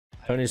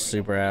Tony's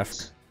super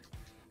aft.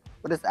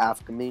 What does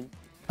AFK mean?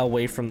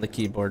 Away from the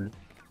keyboard.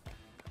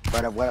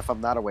 But what if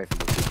I'm not away from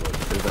the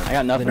keyboard? I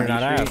got nothing. They're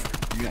not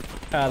aft. They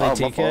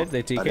TK,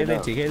 they TK, they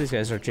TK. These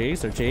guys are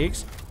cheeks, they're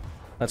cheeks.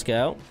 Let's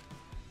go.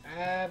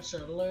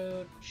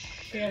 Absolute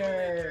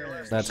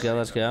shitters. Let's go,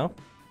 let's go.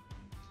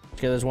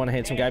 Okay, there's one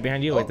handsome guy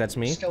behind you. Wait, that's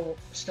me. Still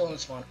in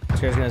spawn.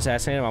 This guy's gonna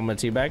assassinate him. I'm gonna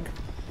teabag.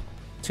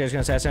 This guy's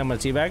gonna assassinate him. I'm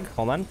gonna teabag.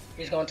 Hold on.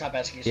 He's going top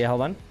Eskies. Yeah,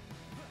 hold on.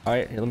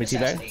 Alright, here, let me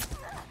teabag.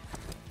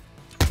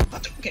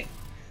 Okay.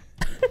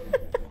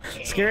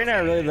 Scary and I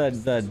are really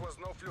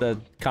the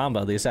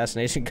combo, the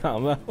assassination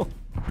combo.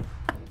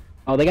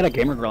 Oh, they got a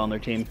gamer girl on their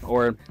team,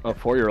 or a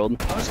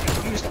 4-year-old. I was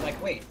confused. I'm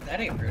like, wait, that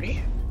ain't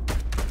Rudy.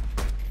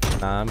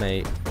 Nah,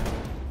 mate.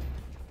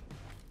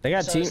 They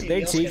got So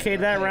they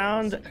TK'd that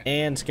round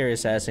and Scary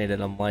assassinated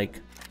him. Like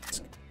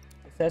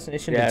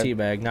assassination to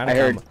teabag, not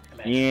a combo.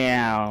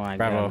 Yeah, oh my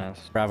Bravo,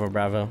 goodness. bravo,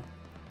 bravo.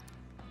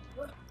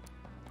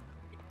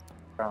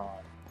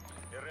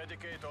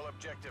 Eradicate all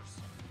objectives.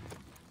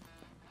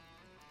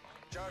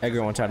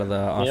 Edgar went out of the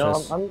You know,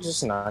 office. I'm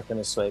just not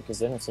gonna sweat because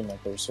they don't seem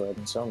like they're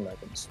sweating, so I'm not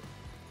gonna sweat.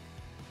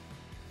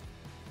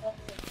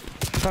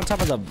 It's on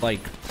top of the like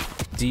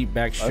deep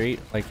back street,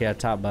 like yeah,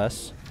 top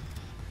bus.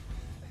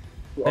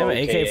 They have an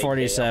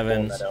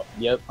AK-47s.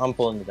 Yep, I'm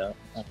pulling it out.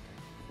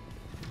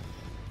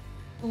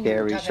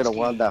 Gary, should have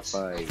won that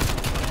fight.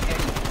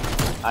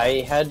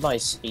 I had my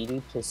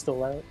speedy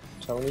pistol out,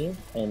 Tony,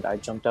 and I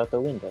jumped out the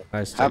window.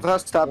 Nice. Have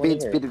us stop being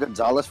Speedy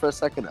Gonzalez for a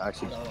second?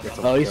 Actually, get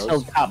some Oh, he's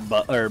kills. still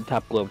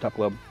top globe, top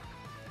globe.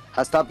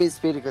 Have stop being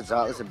Speedy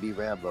Gonzalez and be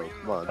Rambo.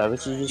 Come on. How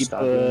would you just Keep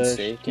stop being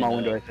sick small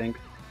and window, I think.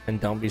 And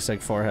don't be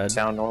sick forehead.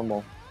 sound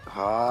normal?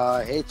 Ah,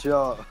 I hate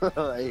y'all.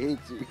 I hate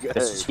you That's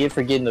guys. just get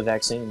for getting the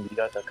vaccine. You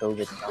got the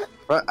COVID.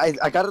 Bro,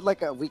 I got it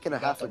like a week and a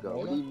half ago.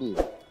 What do you mean?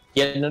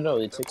 Yeah, no,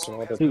 it takes a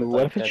while to. Dude,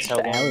 what if that's it's how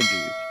just long.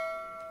 allergies?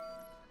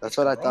 That's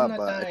what I thought, Corona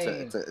but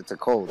time. it's a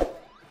cold.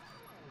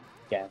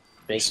 Yeah,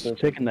 basically.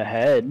 Sick in the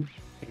head.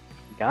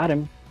 Got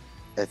him.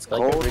 It's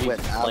Like cold Rudy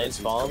with plants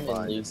allergies bomb and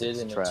combined. leaves it It's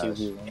in a trash.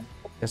 2v1.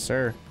 Yes,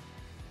 sir.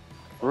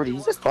 Rudy,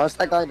 you just punched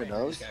that guy in the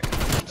nose.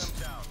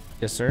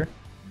 Yes, sir.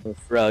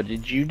 Bro,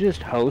 did you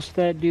just host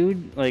that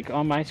dude? Like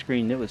on my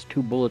screen, it was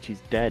 2 bullets. He's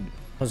dead.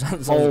 It's about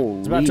 2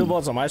 Holy.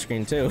 bullets on my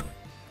screen too.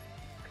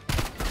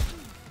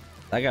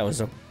 That guy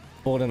was a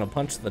bullet and a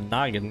punch to the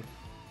noggin.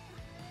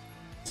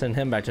 Send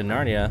him back to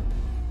Narnia.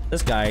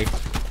 This guy,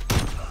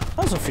 that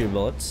was a few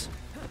bullets.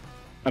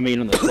 I mean,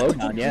 on the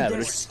slowdown, yeah. But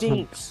That it's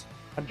stinks.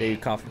 How dare you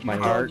cough with my I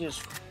heart?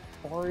 just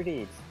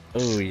farted.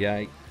 Oh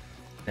yike.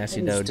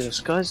 Nasty That is doge.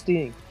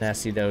 disgusting.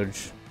 Nasty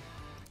doge.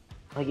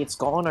 Like it's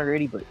gone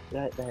already, but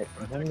that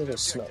none of the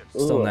smell.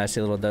 Still Ugh.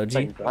 nasty little It's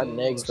doji. like rotten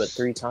eggs, but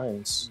 3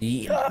 times.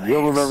 Yeah.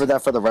 You'll remember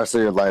that for the rest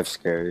of your life,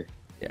 Scary.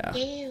 Yeah.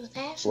 Ew,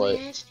 that's What?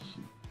 nasty.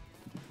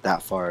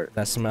 That fart.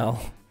 That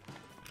smell.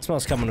 It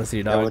smells coming with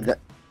you, And when dog.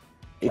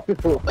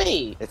 that-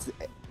 Wait.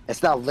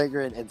 it's not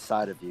lingering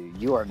inside of you.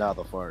 You are now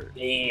the fart.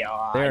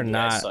 They're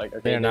not.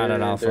 They're not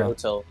at Alpha. They're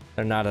hotel.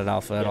 They're not at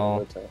Alpha at Yeah, all.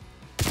 hotel.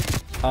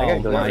 Oh gotta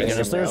go my to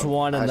goodness. Instagram There's now.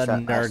 one in the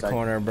Hashtag- nerd hashtag-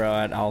 corner, bro,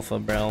 at Alpha,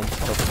 bro. What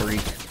a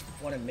freak.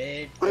 One in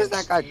mid. What is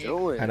that guy C.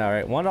 doing? I know,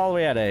 right? One all the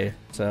way at A.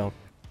 So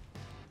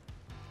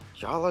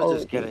Y'all are Oh,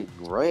 just getting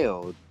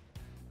railed.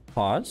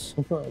 pause.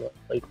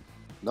 Like,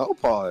 No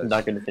pause. I'm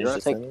not gonna finish You're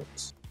the take-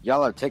 sentence.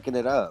 Y'all are taking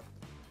it up.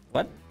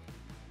 What?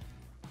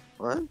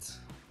 What?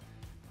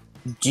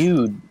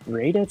 Dude,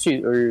 Raid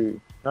actually, or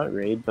not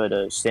Raid, but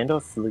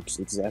Standoff looks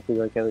exactly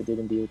like how it did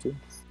in BO2.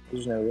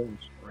 There's no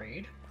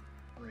range.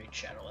 Raid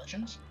Shadow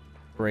Legends.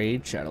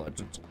 Raid Shadow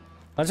Legends.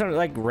 That's what,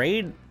 like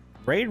Raid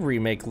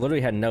remake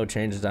literally had no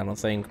changes, I don't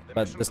think.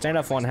 But the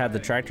standoff one had the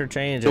tractor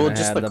change and Well, it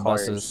just had the the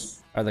cars.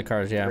 buses or the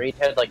cars, yeah. Raid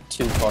had like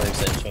 2 cars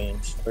that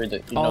changed, or the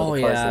you know, Oh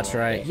the yeah, cars that that's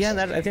weren't right. fixed. Yeah,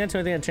 I think that's the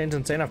only thing that changed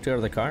in standoff 2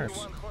 are the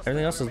cars.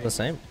 Everything else is the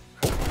same.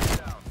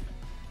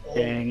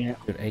 Dang it.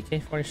 Dude,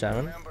 AK-47.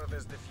 Remember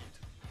this defeat.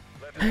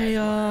 Let Hey, you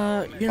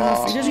know,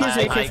 Oh, if you just use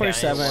hi,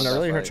 AK-47, guys. it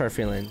really hurts our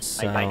feelings.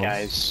 So, Hi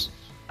guys.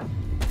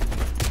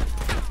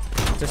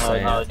 just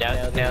saying. now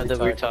that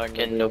we're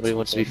talking, nobody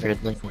wants to be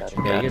friendly.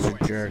 Yeah, you guys are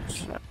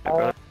jerks.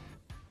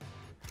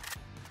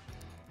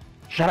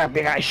 Shut up,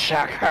 big guy,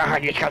 suck.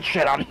 You got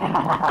shit on.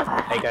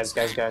 Hey guys,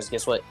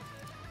 guess what?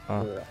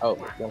 Huh. Oh,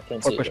 y'all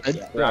can't see Push it. mid.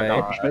 Yeah.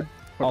 Right. Push mid.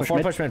 Oh, Push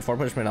mid. 4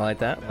 push mid, I like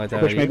that. I like that.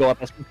 Push mid, go up.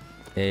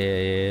 Yeah.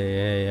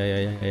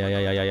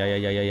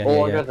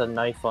 Oh, I got the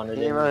knife on it.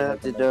 You might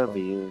have to Like the knife on it.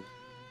 W.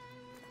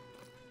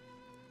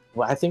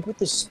 Well, I think with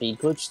the speed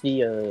coach,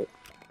 the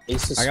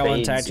Ace of I got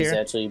one Spades tagged is here.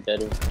 actually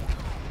better.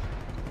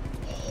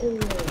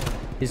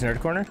 He's nerd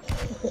corner.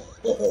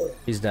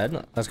 He's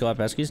dead. Let's go up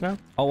Eskies now.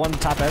 Oh, one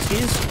top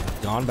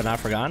Eskies. Gone but not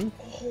forgotten.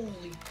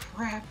 Holy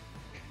crap.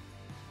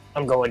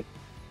 I'm going.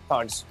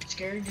 Pogs.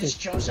 Scary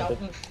just jumps out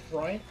in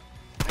front.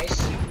 I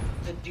see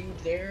the dude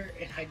there,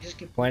 and I just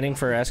get. Planning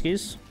for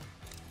Eskies.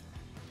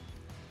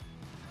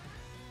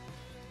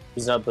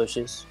 He's not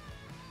bushes.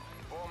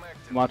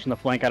 I'm watching the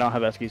flank. I don't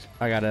have Eskies.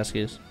 I got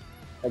Eskies.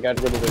 I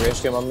gotta go to the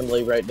restroom. I'm gonna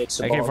lay right next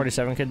to bomb.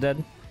 AK-47 kid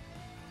dead.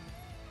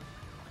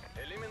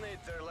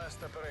 eliminate their last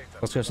operator.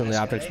 Let's go in the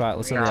optic spot.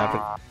 Let's in the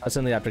optic. Let's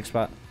in the optic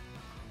spot.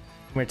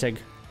 Come here, Tig.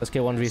 Let's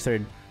get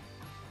 1v3.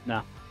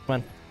 Nah.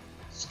 Come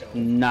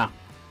on. Nah.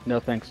 No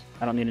thanks.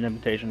 I don't need an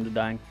invitation to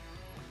dying.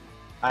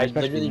 I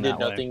Especially literally in did that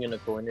way. nothing in a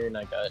corner and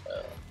I got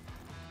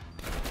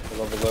a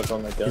level up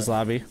on my gun. He's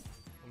lobby.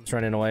 He's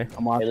running away.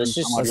 I'm watching. Hey, let's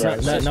just, I'm yeah,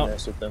 watching. let's just no.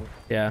 mess with them.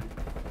 Yeah.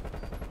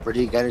 Where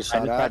do you get a I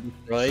shot just at? got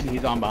destroyed.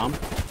 He's on bomb.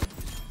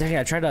 Dang,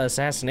 I tried to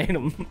assassinate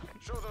him.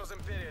 Show those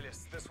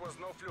imperialists this was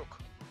no fluke.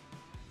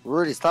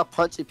 Rudy, stop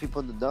punching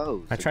people in the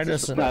nose. I tried to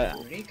assassinate.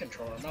 Rudy,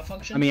 controller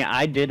malfunction. I mean,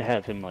 I did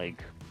have him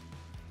like.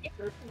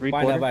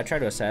 Why not? But I tried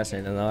to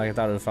assassinate him though. I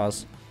thought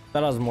I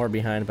was more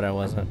behind, but I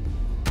wasn't.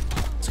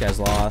 This guy's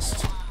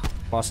lost.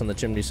 Lost in the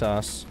chimney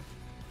sauce.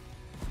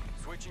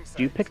 Switching sides.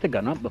 Do you pick the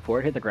gun up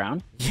before it hit the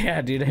ground?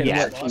 Yeah, dude. Hit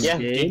Yeah. him with, Yeah,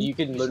 Did? dude, you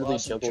can He's literally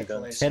lost in juggle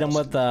Chick-fil-A guns. hit him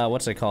sauce. with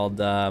what's it called?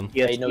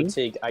 Hey, no,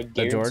 Tig, I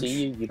George?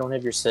 guarantee you don't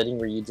have your setting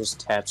where you just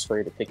tap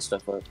square to pick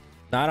stuff up.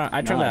 No, I don't.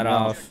 I turned No, that no.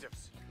 off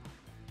Objectives.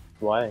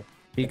 Why?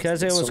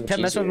 because it It's was so much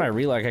kept messing with my easier.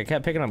 reload. I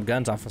kept picking up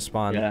guns off of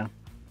spawn. Yeah.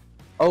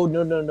 Oh,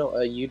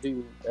 no, you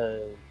do,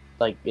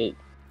 like, it...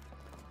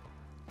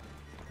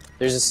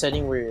 There's a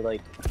setting where,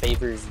 like,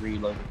 favors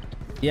reload.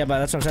 Yeah, but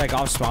that's what I'm saying.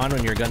 Like off spawn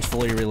when your gun's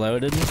fully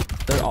reloaded.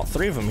 There's all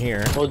 3 of them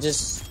here. Well,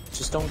 just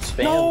don't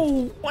spam.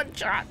 No, one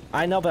shot.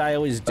 I know, but I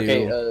always do.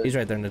 Okay, He's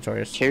right there,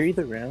 Notorious. Carry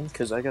the round,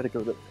 because I gotta go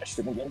to the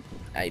restroom again.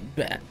 I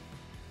bet.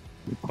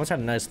 Almost had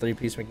a nice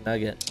 3-piece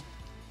McNugget.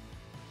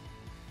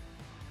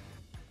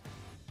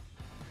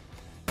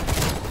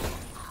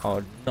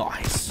 Oh,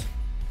 nice.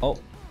 Oh,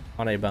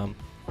 on a bum.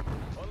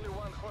 Only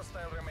one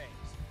hostile remains.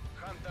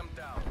 Hunt them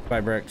down. By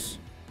bricks.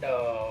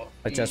 No.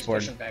 Like He's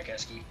chessboard. pushing back,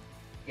 Esky.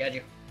 He had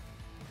you.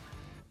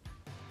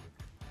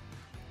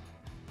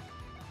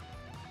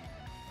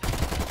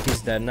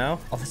 He's dead now.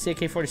 Oh, that's the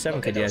AK-47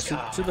 Look kid. at Yeah,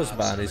 those shoot those cops.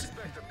 bodies.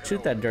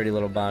 Shoot that dirty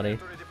little body.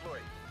 To redeploy.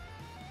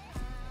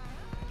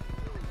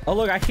 Oh,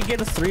 look, I could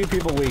get 3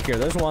 people weak here.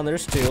 There's 1,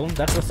 there's 2.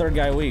 That's the 3rd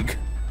guy weak.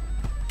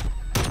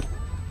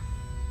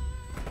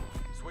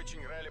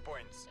 Switching rally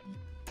points.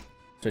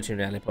 Switching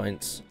rally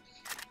points.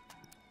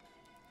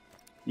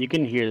 You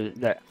can hear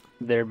that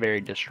they're very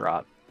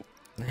distraught.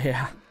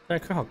 Yeah.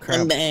 Like, oh,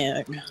 crap.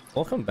 back.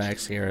 Welcome back,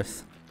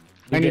 Siereth.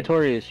 Hey,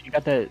 Notorious, you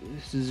got that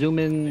zoom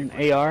in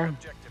AR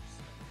Objectives.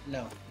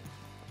 No.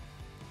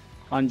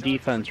 on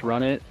defense?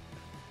 Run it.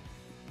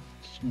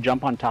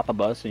 Jump on top of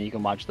us, and you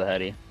can watch the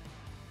heady.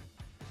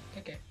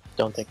 Okay.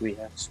 Don't think we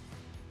have.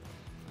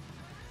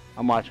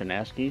 I'm watching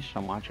Askies.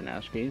 I'm watching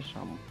Askies.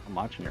 I'm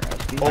watching your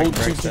Askies.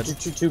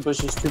 Oh, two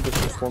bushes,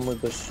 one more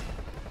bush.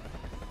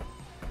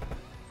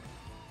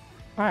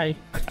 Hi.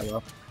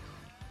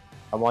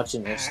 I'm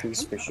watching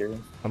Eskies for sure.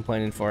 I'm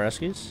playing 4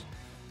 Eskies.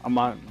 I'm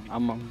I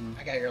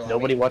got your lobby.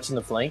 Nobody watching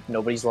the flank?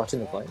 Nobody's watching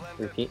the flank.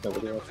 Repeat,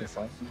 nobody watching the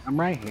flank.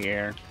 right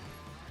here.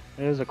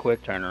 It is a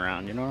quick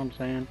turnaround. You know what I'm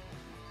saying?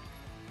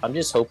 I'm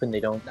just hoping they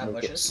don't Not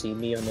get bushes? see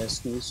me on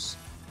Eskies.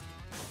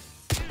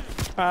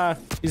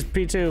 He's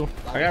P2.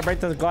 I gotta break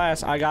the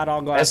glass. I got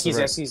all glass.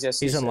 Eskies.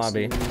 He's in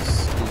lobby.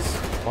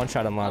 Eskies. One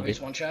shot in lobby.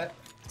 Lobby's one shot.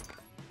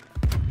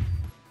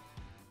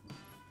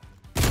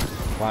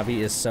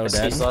 Lobby is so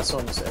dead. Eskies, last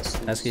one is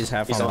Eskies. Eskies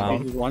half He's on on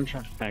bomb. He's one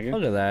shot. Thank you.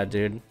 Look at that,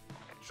 dude.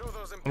 Show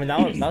those I mean, that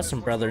was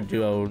some brother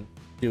duo-ness.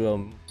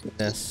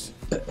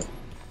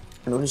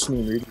 And what does me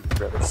and Rudy be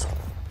brothers?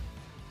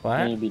 What?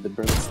 Can you be the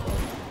brothers?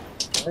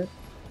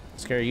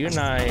 Scary, you and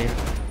I,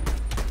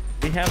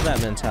 we have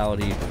that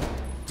mentality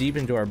deep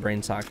into our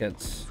brain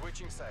sockets.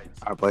 switching sides.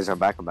 Our boys are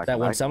back. I'm back. That I'm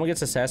when back. someone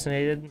gets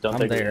assassinated, Don't I'm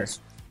think there. it is.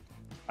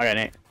 Okay,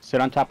 Nate. Sit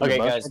on top of Okay,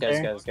 the bus.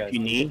 guys. If you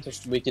need,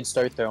 We could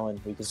start throwing.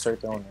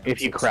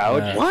 if you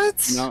crouch,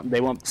 What? you know,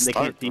 they won't. They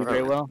can't see you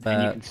very well,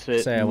 and you can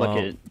sit say I and look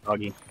won't. at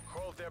doggy,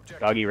 Hold the objective.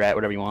 doggy rat,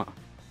 whatever you want.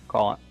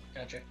 Call it.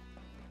 Gotcha.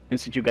 And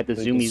since you got the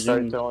We can zoomy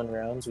start zoom, throwing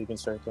rounds.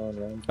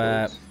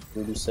 But- boys.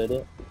 Rudy said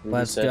it. Rudy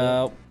Let's said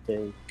go. It.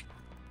 Okay.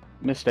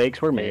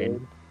 mistakes were made.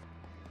 Good.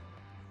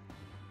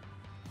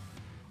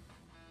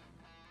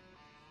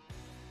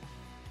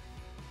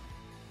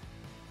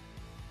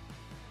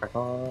 Back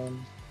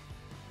on.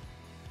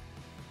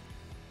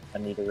 I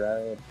need a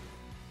ride.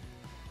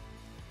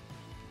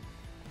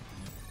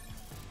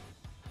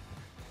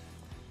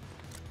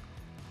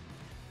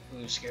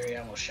 Ooh, scary.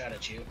 I almost shot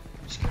at you.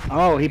 Scary.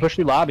 Oh, he pushed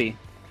through lobby.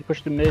 He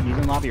pushed through mid. He's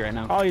in lobby right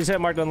now. Oh, he's hit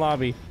marked on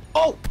lobby.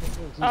 Oh!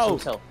 Oh!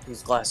 Himself.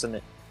 He's glassing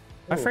it.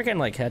 My freaking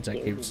like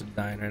headset keeps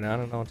dying right now. I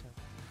don't know what's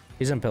happening.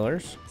 He's in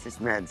pillars. What's this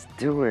man's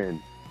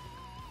doing?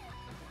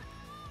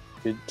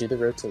 Do the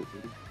rotate,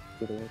 Rudy.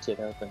 Do the rotate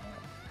up and out.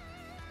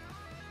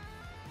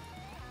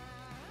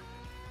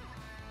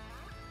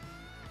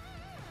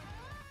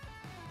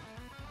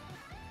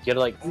 You gotta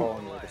like fall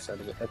on the other side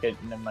of it. Okay,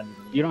 never mind.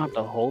 You don't have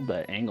to hold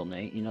that angle,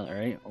 Nate. You know that,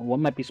 right?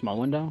 One might be small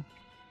window.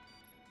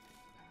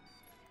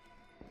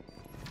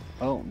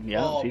 Oh,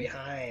 yeah. Oh, he,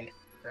 behind.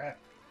 Crap.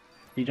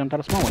 he jumped out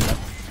of small window.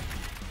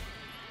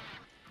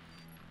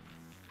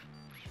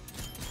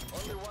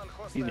 Only one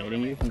hostile He's nading you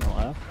remains. from the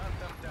left. Hunt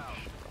them down.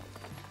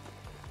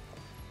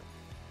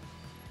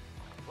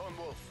 Lone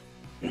Wolf.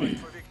 Fight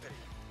for victory.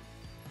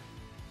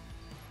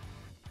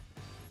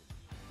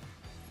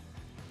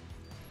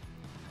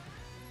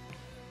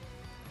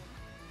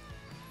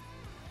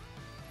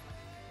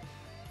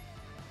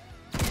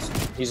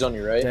 He's on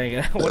your right. Dang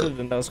it, I wanted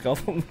to no scope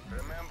him.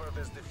 Remember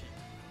this defeat.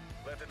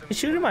 Let it He's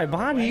shooting my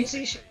Why body. is he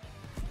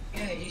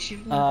yeah, he's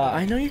shooting.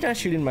 I know you're not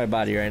shooting my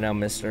body right now,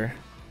 mister.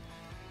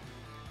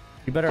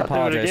 You better I'll do it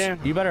apologize. again.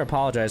 You better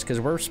apologize, because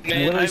we're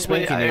Man, literally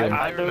spanking you.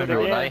 I remember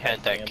when I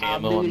had that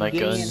camo on my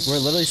guns. We're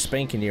literally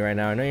spanking you right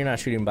now. I know you're not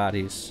shooting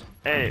bodies.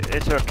 Hey,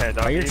 it's okay,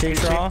 dog. Are your You cheeks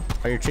PC? raw?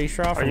 Are your cheeks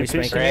raw from you me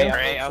spanking PC? you?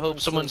 Ray, I hope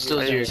someone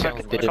steals Are you your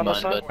second bit of on the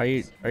mine, side?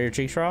 but Are your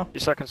cheeks raw? You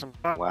sucking some.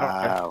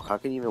 Wow, how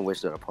can you even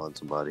wish that upon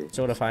somebody?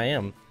 So what if I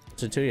am?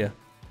 What's it to you?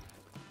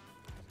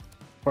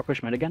 Or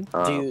push mid again?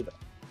 Dude,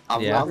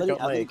 Yeah. I'll let you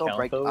Got my go account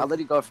break. code. I'll let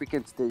you go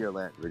freaking steal your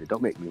land, really.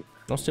 Don't make me.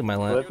 Don't steal my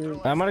land.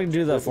 whoever- I'm gonna do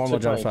the whoever formal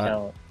took my jump shot.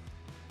 account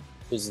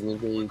is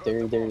literally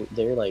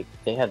they're like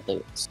they have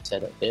the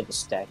setup. They have a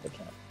stacked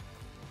account.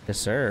 Yes,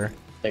 sir.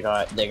 They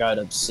got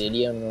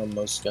Obsidian on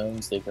most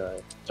guns. They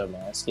got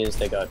Damascus.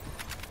 They got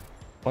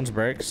One's what's it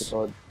bricks.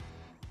 called?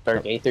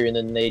 Dark Aether, and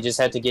then they just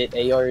had to get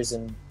ARs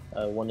and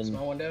one in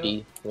Small window.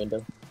 B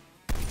window.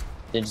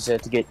 They just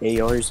had to get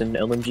ARs and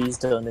LMGs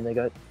done, and they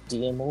got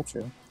DM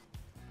Ultra.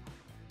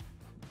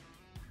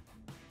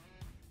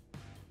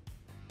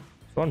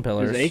 One Is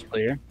pillars. A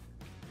clear?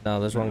 No,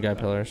 there's one guy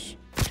pillars.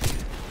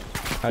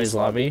 How's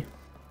lobby?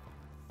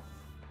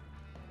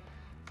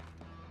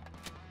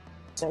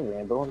 Is that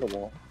Rambo on the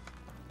wall?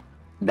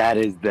 That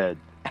is dead.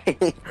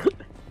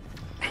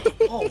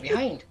 Oh,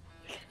 behind.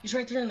 He's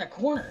right there in that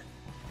corner.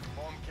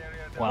 bomb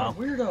carrier Wow.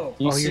 What a weirdo.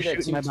 You Oh, see you're that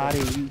shooting my too, body.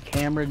 You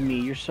cameraed me.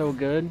 You're so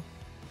good.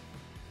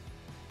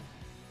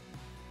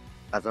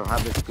 As I'm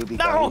having Scooby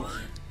No!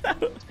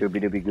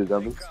 Scooby Dooby Goo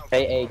Gummies.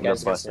 Hey, I'm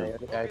guys, busting.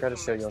 I gotta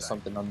show y'all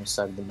something on this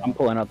side of the map. I'm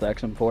pulling up the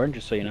XM4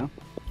 just so you know.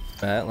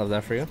 Love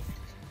that for you.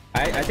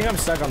 I think I'm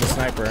stuck on the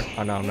sniper.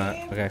 Oh no, I'm not.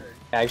 Okay.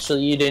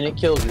 Actually, you didn't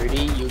kill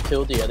Rudy. You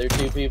killed the other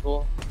two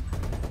people.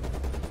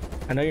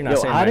 I know you're not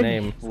Yo, saying how my did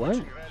name. what?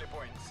 rally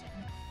points.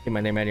 Get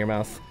my name out of your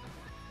mouth.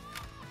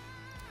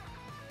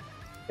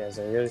 Guys,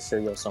 I gotta show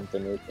y'all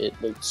something. It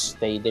looks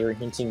they were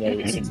hinting at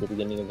it since the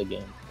beginning of the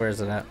game. Where is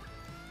it at?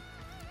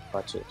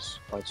 Watch this.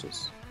 Watch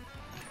this.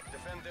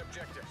 Defend the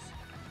objectives.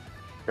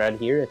 Right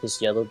here at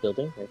this yellow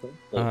building. Right there.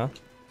 Look, Uh huh.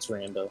 It's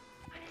Rambo.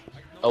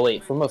 Oh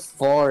wait, from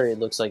afar it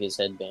looks like his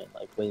headband,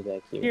 like way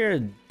back here. You're a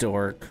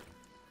dork.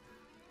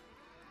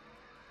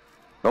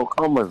 Don't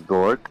call us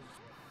dork.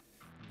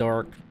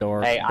 Dork.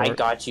 Hey, I dork.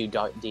 got you,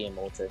 DM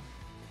Ultra.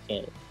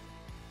 Can't.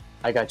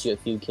 I got you a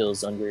few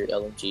kills under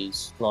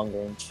LMGs, long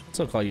range, I'll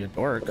still call you a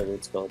dork. whatever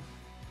it's called.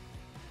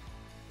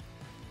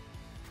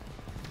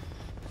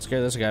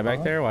 Scare this guy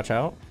back there. Watch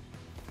out.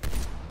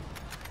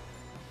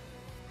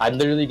 I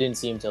literally didn't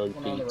see him till he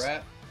One on the peeked,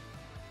 rat.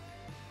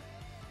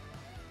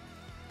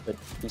 but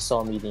he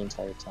saw me the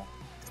entire time.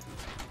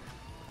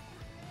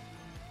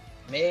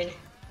 Mid.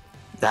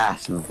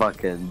 That's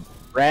fucking.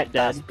 Rat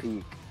That's dead.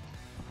 peak.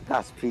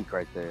 That's peak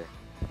right there.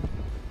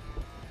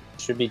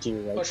 Should be to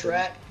your right. Push there.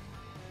 rat.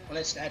 One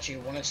in statue.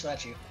 One in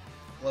statue.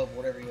 Globe,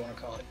 whatever you want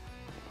to call it.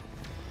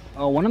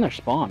 Oh, one in their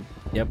spawn.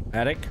 Yep.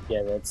 Attic.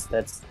 Yeah, that's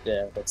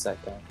that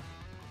guy.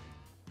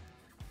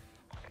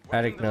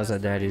 Attic knows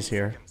that daddy's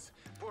here.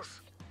 Push.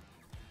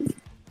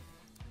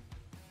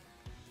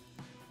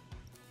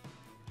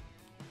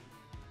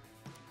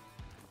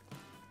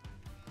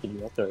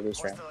 Dude, I'll throw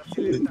this round.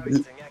 Hostile artillery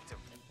targeting active.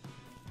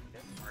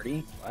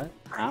 Party? What?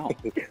 Ow.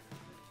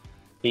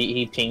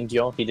 He pinged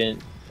y'all. He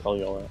didn't call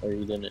y'all out, or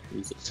he didn't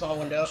use it. Small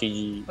window.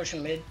 GG.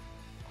 Pushing mid.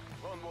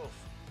 Lone wolf.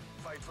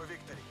 Fight for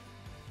victory.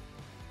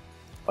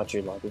 Watch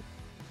your lobby.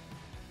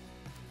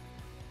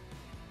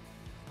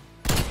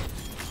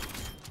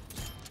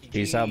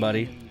 Peace out,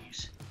 buddy.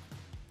 Jeez.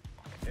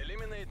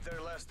 Eliminate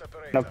their last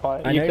operator.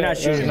 I know you're not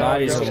shooting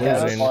bodies and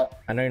losing.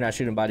 I know you're not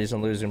shooting bodies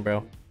and losing,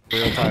 bro.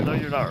 Real talk. No,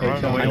 you're not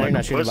running I away know you're like not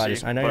a shooting pussy,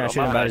 bodies. I know but you're not on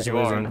shooting my bodies bad and you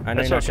are. losing. I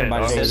know It's you're not okay, shooting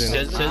bodies and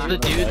dog. losing. Says the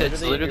dude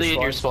that's literally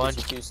in your spawn.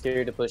 Too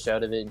scared to push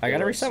out of it. I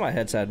gotta reset my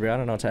headset, bro. I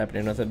don't know what's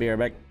happening with it. Be right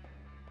back.